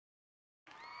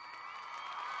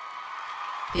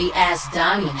The Ass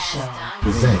Diamond Show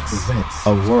presents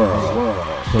a world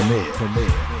premiere.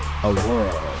 A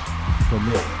world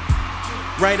premiere.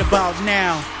 Right about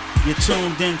now, you're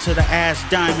tuned into the Ass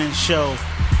Diamond Show.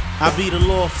 I be the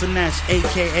Lord Finesse,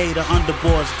 aka the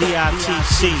Underboss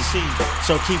DITC.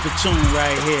 So keep it tuned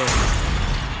right here.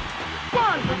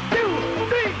 1,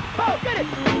 2, 3, 4, get it!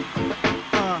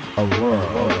 A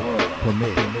world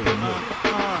premiere.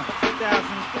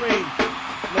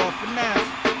 2003, Lord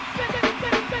Finesse.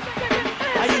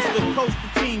 I used to coach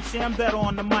the team, see I'm better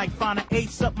on the mic. Find an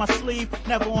ace up my sleeve,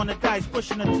 never on the dice.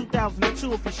 Pushing a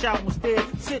 2002 if your shot was dead.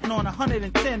 Sitting on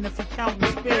 110 if you count me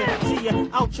spared. See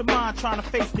you out your mind trying to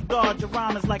face the guard. Your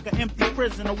rhyme is like an empty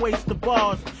prison, a waste of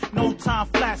bars. No time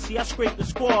flat, see I scrape the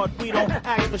squad. We don't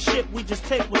ask for shit, we just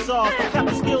take what's ours. Got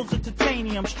the skills of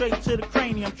titanium, straight to the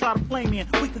cranium. Try to play me in,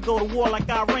 we could go to war like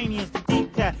Iranians. The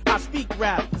deep cat, I speak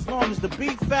rap. As long as the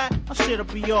beat fat, my shit'll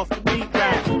be off the beat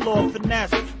rap. Lord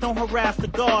Finesse, don't harass the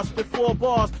guards. Spit 4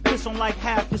 bars, piss on like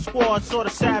half your squad. Sorta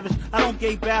savage, I don't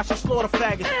gay bash, I slaughter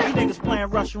faggots. You niggas playing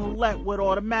Russian roulette with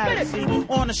automatic. See,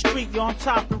 on the street, yo, I'm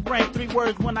top the rank. 3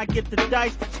 words when I get the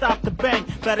dice, stop the bank.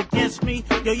 Bet against me,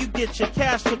 yo, you get your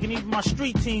cash took. And even my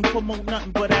street team promote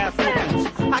nothing but ass whoopings.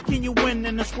 How can you win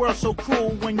in this world so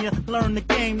cruel? When you learn the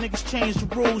game, niggas change the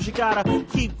rules. You gotta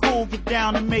keep cool, get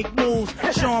down and make moves.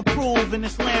 Show and prove in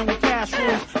this land with cash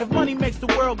rules. If money makes the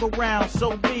world go round,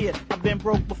 so be it. I've been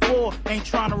broke before, ain't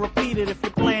trying to repeat it. If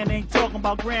your plan ain't talking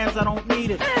about grands, I don't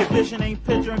need it. Your vision ain't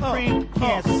picture and cream,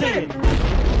 can't see it.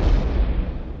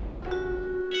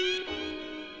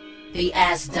 The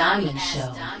Ass Diamond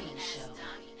Show.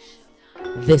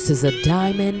 This is a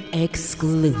Diamond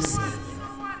exclusive.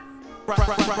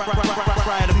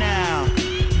 Right now.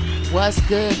 What's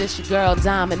good? This your girl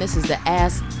Diamond. This is the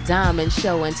Ass Diamond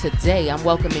Show, and today I'm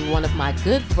welcoming one of my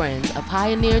good friends, a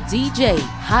pioneer DJ,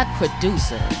 hot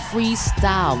producer,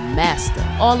 freestyle master,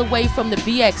 all the way from the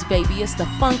BX, baby. It's the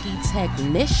funky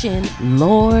technician,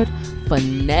 Lord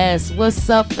Finesse. What's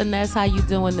up, Finesse? How you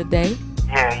doing today?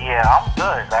 Yeah, I'm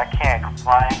good. I can't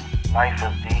complain. Life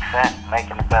is decent,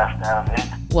 making the best out of it.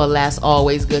 Well, that's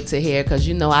always good to hear, because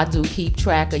you know I do keep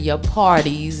track of your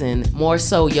parties and more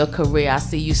so your career. I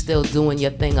see you still doing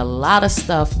your thing, a lot of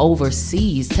stuff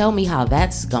overseas. Tell me how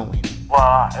that's going.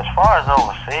 Well, as far as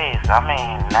overseas, I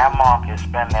mean, that market's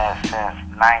been there since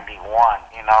 91,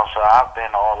 you know, so I've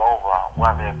been all over,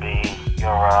 whether it be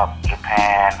Europe,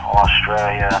 Japan,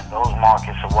 Australia. Those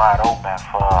markets are wide open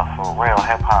for real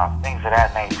hip-hop, things of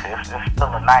that nature. It's still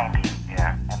the 90s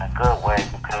here in a good way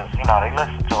because, you know, they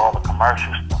listen to all the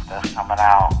commercial stuff that's coming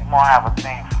out. They won't have a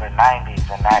thing for the 90s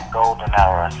and that golden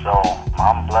era, so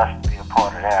I'm blessed to be a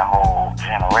part of that whole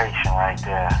generation right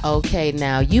there. Okay,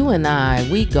 now you and I,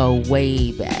 we go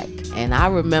way back. And I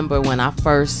remember when I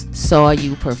first saw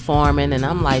you performing, and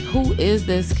I'm like, who is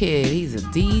this kid? He's a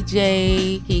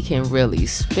DJ. He can really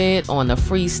spit on the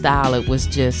freestyle. It was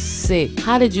just sick.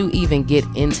 How did you even get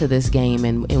into this game,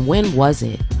 and when was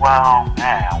it? Well,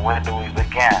 man, where do we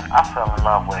begin? I fell in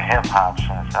love with hip-hop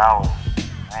since I was,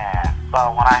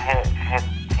 but when I hit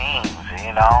teens,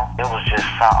 you know, it was just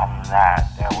something that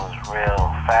was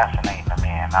real fascinating to me,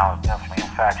 and I was definitely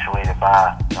infatuated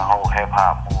by the whole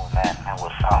hip-hop movement. It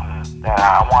was something that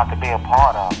I wanted to be a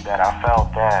part of, that I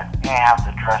felt that you ain't have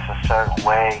to dress a certain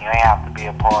way, you ain't have to be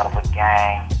a part of a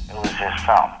gang. It was just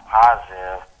something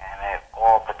positive, and it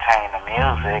all pertained to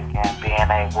music and being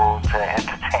able to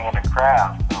entertain the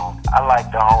crowd. So I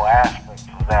liked the whole aspect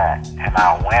of that, and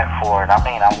I went for it. I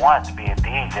mean, I wanted to be a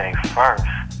DJ first,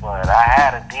 but I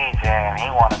had a DJ and he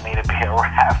wanted me to be a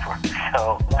rapper.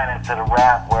 So went into the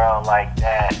rap world like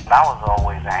that. And I was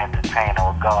always an entertainer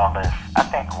regardless. I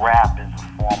think rap is a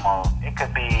form of, it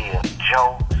could be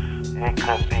jokes, it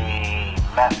could be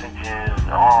messages,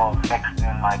 all mixed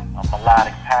in like a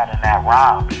melodic pattern that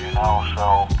rhymes, you know.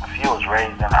 So if you was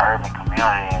raised in an urban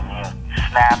community and you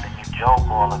snap and you joke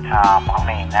all the time, I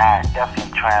mean, that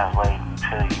definitely translates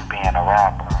to you being a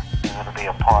rapper. It'll be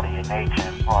a part of your nature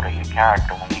and part of your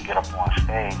character when you get up on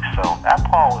stage. So that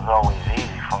part was always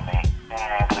easy for me,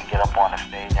 being able to get up on the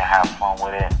stage and have fun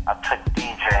with it. I took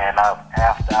DJing up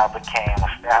after I became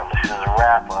established as a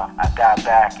rapper. I got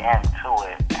back into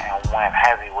it and went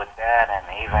heavy with that, and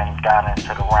even got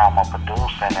into the realm of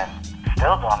producing, and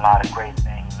still doing a lot of great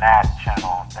things in that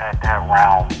channel, that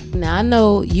realm. Now, I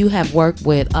know you have worked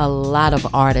with a lot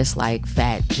of artists like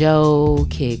Fat Joe,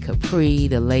 Kid Capri,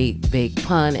 the late Big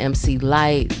Pun, MC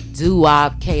Lyte,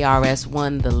 Doo-Wop,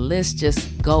 KRS-One, the list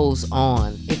just goes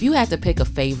on. If you had to pick a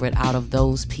favorite out of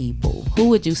those people, who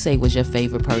would you say was your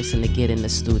favorite person to get in the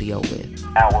studio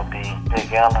with? That would be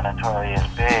Big L and Notorious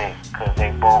Big, because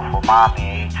they both remind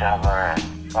me of each other,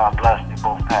 and God bless, they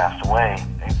both passed away.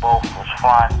 They both was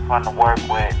fun to work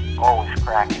with, always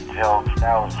cracking jokes.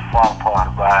 That was the fun part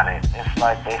about it. It's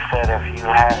like they said, if you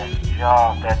had a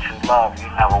job that you love, you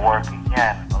never work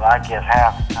again. Well, I guess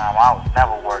half the time I was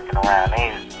never working around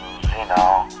these dudes, you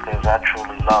know, because I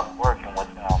truly loved working with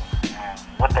them. And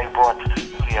what they brought to the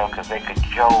studio, because they could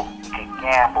joke, they could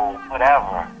gamble,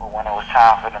 whatever. But when it was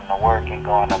time for them to work and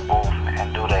go in the booth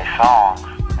and do their songs,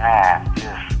 man,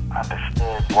 just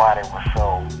understood why they were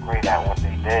so great at what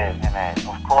they did. And then,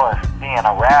 of course, being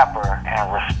a rapper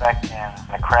and respecting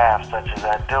the craft such as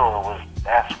I do,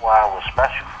 that's why it was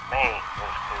special for me,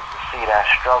 is to see that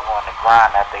struggle and the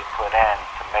grind that they put in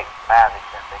to make the magic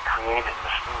that they created in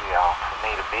the studio. For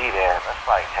me to be there, that's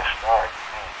like historic to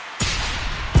me.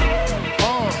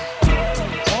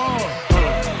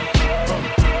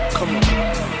 Come on.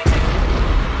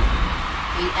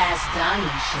 The Ask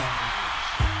Diamond Show.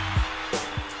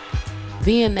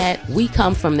 Being that we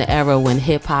come from the era when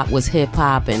hip-hop was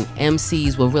hip-hop and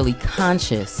MCs were really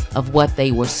conscious of what they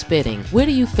were spitting, where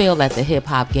do you feel that the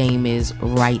hip-hop game is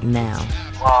right now?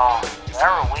 Well, the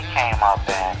era we came up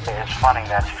in, it's funny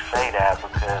that you say that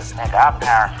because I think our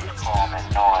parents was calling it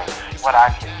noise. What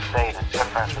I can say, the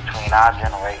difference between our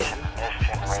generation and this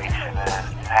generation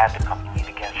is you had to compete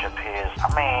against your peers.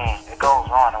 I mean, it goes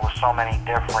on. There were so many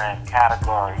different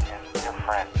categories and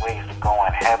different ways to go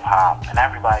in hip-hop, and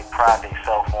everybody pride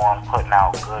themselves on putting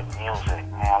out good music.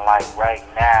 And like right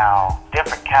now,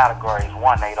 different categories,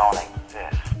 one, they don't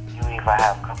exist. You either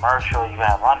have commercial, you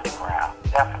have underground.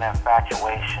 Definite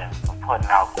infatuation of putting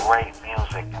out great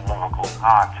music and lyrical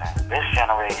content. This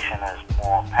generation is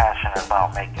more passionate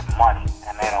about making money,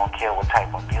 and they don't care what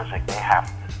type of music they have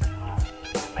to do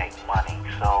to make money.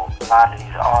 So a lot of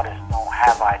these artists don't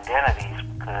have identities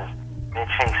because they're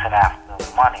chasing after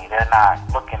money. They're not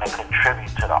looking to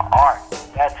contribute to the art.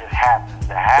 That just happens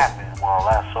to happen. Well,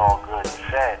 that's all good and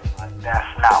said, but that's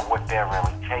not what they're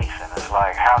really chasing. It's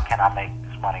like, how can I make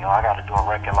this money? Oh, I got to do a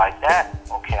record like that?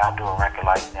 Okay, I'll do a record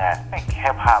like that. I think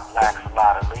hip-hop lacks a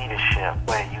lot of leadership,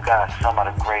 where you got some of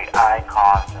the great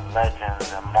icons and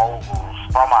legends and moguls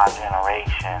from our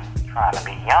generation trying to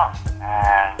be young.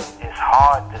 And it's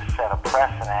hard to set a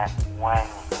precedent when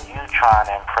you trying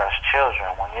to impress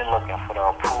children, when you're looking for the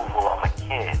approval of a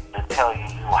kid to tell you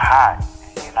hot,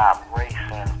 and you're not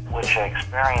bracing what your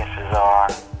experiences are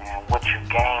and what you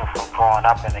gain from growing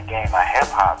up in the game of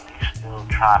hip-hop. You're still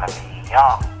trying to be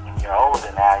young. When you're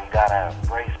older now, you gotta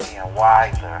embrace being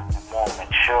wiser and more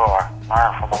mature,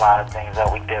 learn from a lot of things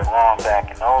that we did wrong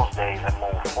back in those days and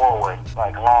move forward.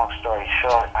 Like, long story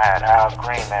short, I had Al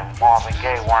Green and Marvin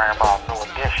Gaye worrying about New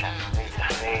Edition. They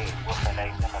just stayed within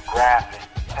their demographic.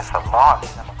 There's a large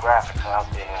demographic out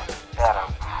there that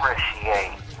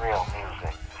appreciate real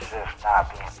music. It's just not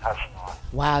being touched on.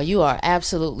 Wow, you are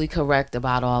absolutely correct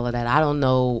about all of that. I don't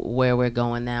know where we're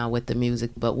going now with the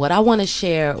music, but what I want to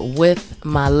share with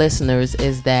my listeners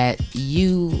is that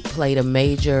you played a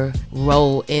major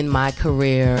role in my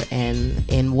career and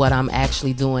in what I'm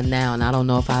actually doing now. And I don't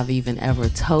know if I've even ever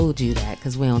told you that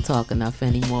because we don't talk enough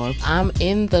anymore. I'm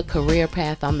in the career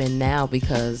path I'm in now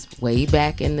because way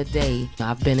back in the day,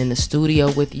 I've been in the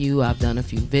studio with you. I've done a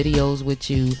few videos with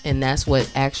you. And that's what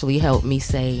actually helped me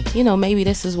say, you know, maybe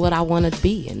this is what I want to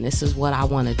be and this is what I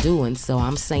want to do. And so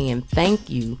I'm saying thank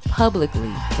you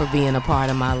publicly for being a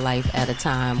part of my life at a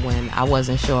time when I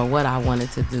wasn't sure what I wanted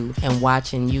to do. And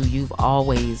watching you, you've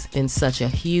always been such a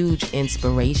huge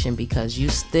inspiration because you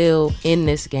still in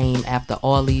this game after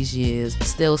all these years,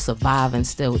 still surviving,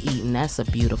 still eating. That's a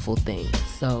beautiful thing.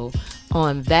 So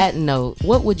on that note,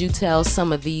 what would you tell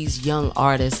some of these young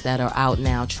artists that are out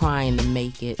now trying to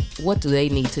make it? What do they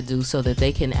need to do so that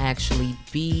they can actually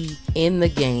be in the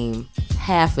game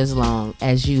half as long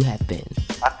as you have been?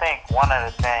 I think one of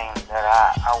the things that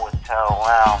I would tell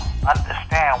them,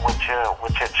 understand what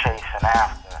you're chasing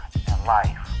after in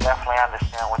life. Definitely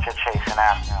understand what you're chasing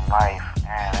after in life.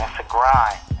 And it's a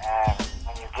grind. And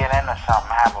when you get into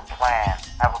something, have a plan.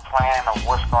 Have a plan of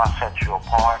what's going to set you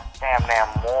apart. Damn, there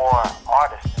are more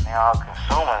artists than there are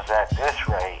consumers at this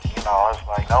rate. You know, it's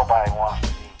like nobody wants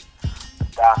to be a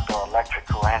doctor or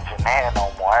electrical engineer no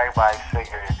more. Everybody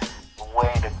figured the way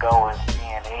to go is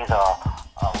being either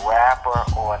a rapper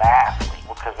or an athlete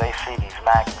because they see these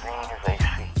magazines, they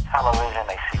see television,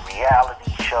 they see reality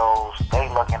shows. They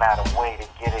looking at a way to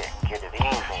get it and get it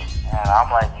easy. And I'm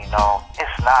letting you know,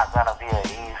 it's not going to be an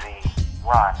easy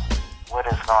run. What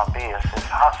it's going to be is this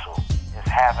hustle. It's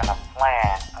having a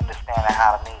plan, understanding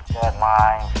how to meet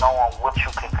deadlines, knowing what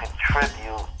you can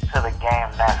contribute to the game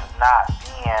that's not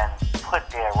being put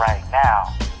there right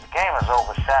now. The game is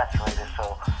oversaturated,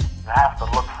 so you have to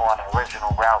look for an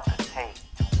original route to take.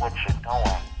 what you're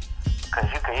doing. Because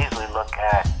you could easily look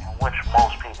at, and which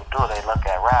most people do, they look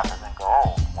at rappers and go,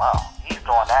 oh, well, he's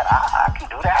doing that, I can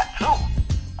do that too.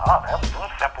 Oh, that was doing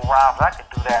simple rhymes, I could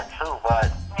do that too. But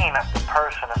I mean, if the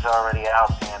person is already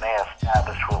out there and they're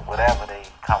established with whatever they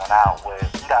coming out with,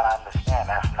 you gotta understand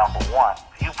that's number one.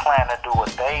 If you plan to do what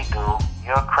they do,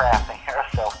 you're crafting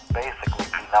yourself to basically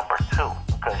be number two.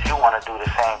 Because you want to do the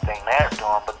same thing they're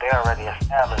doing, but they're already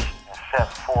established and set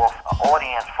forth an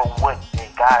audience for what they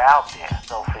got out there.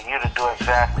 So for you to do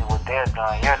exactly what they're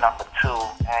doing, you're number two,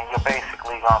 and you're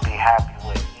basically going to be happy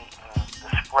with eating the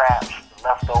scraps, the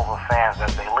leftover fans that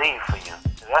they leave for you.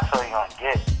 That's all you're going to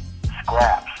get,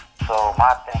 scraps. So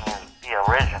my thing is be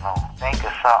original, think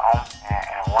of something,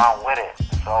 and run with it.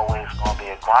 It's always going to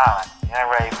be a grind. You ain't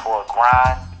ready for a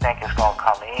grind, you think it's going to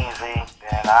come easy,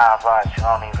 then I advise you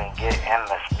don't even get in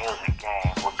this music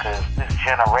game, because this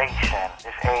generation,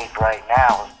 this age right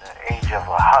now is the age of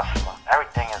a hustler.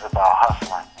 Everything is about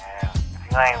hustling, and if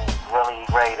you ain't really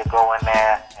ready to go in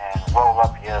there and roll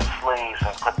up your sleeves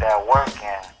and put that work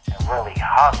in and really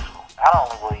hustle, not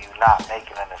only will you not make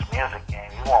it in this music game,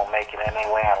 you won't make it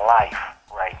anywhere in life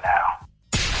right now.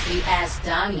 The Ask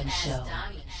Diamond Show.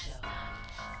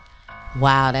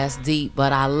 Wow, that's deep,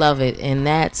 but I love it. And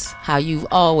that's how you've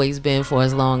always been for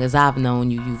as long as I've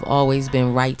known you. You've always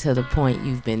been right to the point.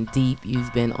 You've been deep.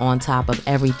 You've been on top of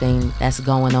everything that's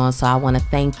going on. So I want to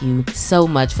thank you so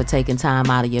much for taking time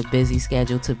out of your busy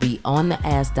schedule to be on the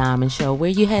Ask Diamond Show. Where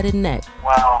you headed next?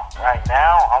 Well, right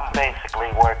now, I'm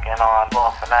basically working on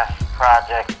a Finesse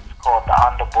project. It's called The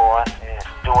Underboss. It's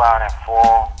due out in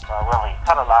fall. So I really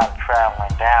cut a lot of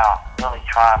traveling down. Really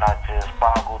trying to just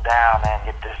boggle down and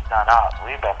get this done up.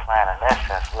 We've been planning this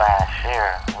since last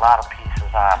year. A lot of pieces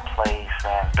are in place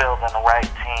and building the right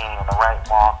team, the right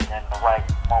marketing, the right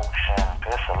promotion.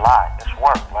 It's a lot. It's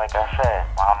work, like I said.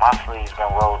 My sleeve's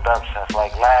been rolled up since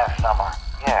like last summer.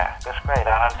 Yeah, it's great.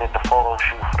 I done did the photo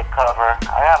shoot for the cover.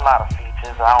 I got a lot of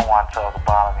features. I don't want to talk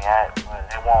about them yet, but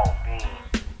it won't be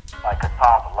like a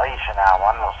compilation album.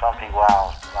 I know some people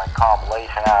have like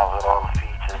compilation albums with all the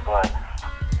features, but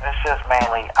it's just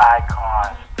mainly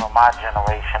icons from my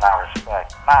generation I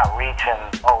respect. Not reaching,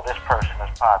 oh, this person is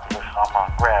popular, so I'm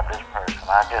gonna grab this person.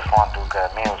 I just want to do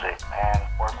good music and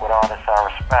work with artists I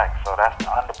respect. So that's the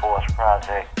Underboss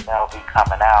project that'll be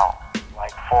coming out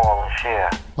like fall this year.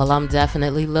 Well, I'm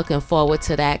definitely looking forward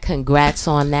to that. Congrats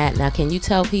on that. Now, can you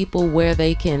tell people where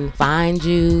they can find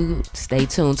you, stay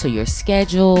tuned to your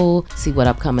schedule, see what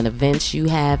upcoming events you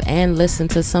have, and listen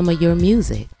to some of your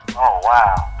music? Oh,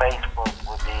 wow. Facebook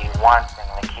would be one thing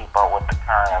to keep up with the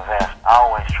current events. I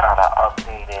always try to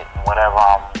update it and whatever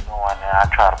I'm doing, and I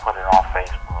try to put it on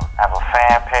Facebook. I have a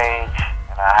fan page,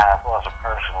 and I have, of course, a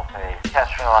personal page.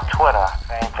 Catch me on Twitter.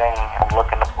 Same thing. I'm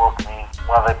looking to book me,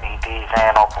 whether it be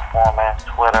DJing or performing,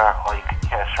 Twitter, or you can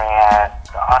catch me at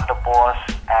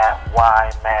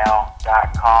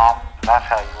theunderboss@ymail.com. That's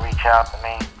how you reach out to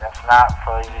me. That's not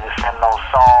for you to send no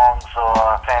songs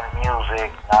or send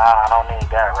music. Nah, I don't need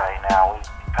that right now. We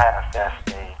past that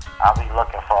stage. I'll be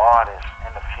looking for artists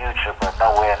in the future, but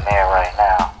nowhere near right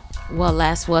now. Well,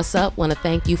 that's what's up. Want to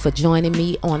thank you for joining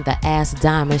me on the Ask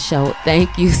Diamond Show.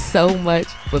 Thank you so much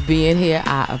for being here.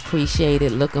 I appreciate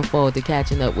it. Looking forward to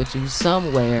catching up with you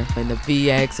somewhere in the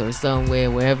VX or somewhere,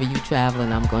 wherever you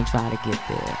traveling. I'm going to try to get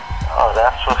there. Oh,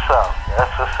 that's what's up.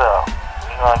 That's what's up.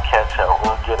 We're going to catch up.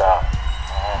 We'll get up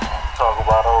and talk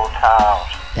about old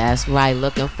times. That's right.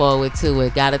 Looking forward to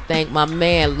it. Gotta thank my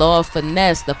man, Lord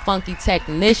Finesse, the funky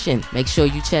technician. Make sure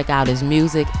you check out his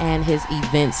music and his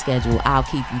event schedule. I'll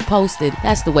keep you posted.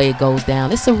 That's the way it goes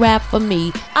down. It's a wrap for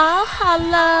me. I'll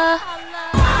holla.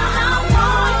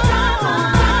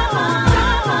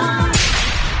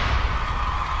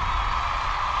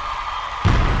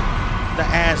 The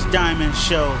Ask Diamond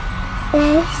Show.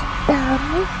 Ask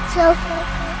Diamond Show.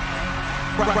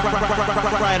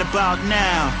 Right about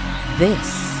now.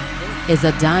 This is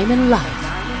a Diamond Life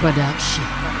production.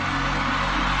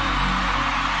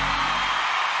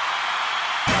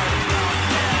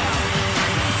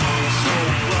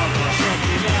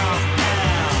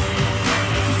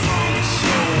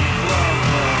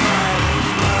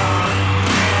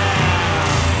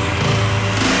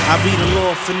 I be the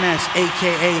Lord Finesse,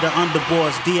 aka the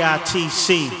Underboss,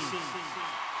 DITC.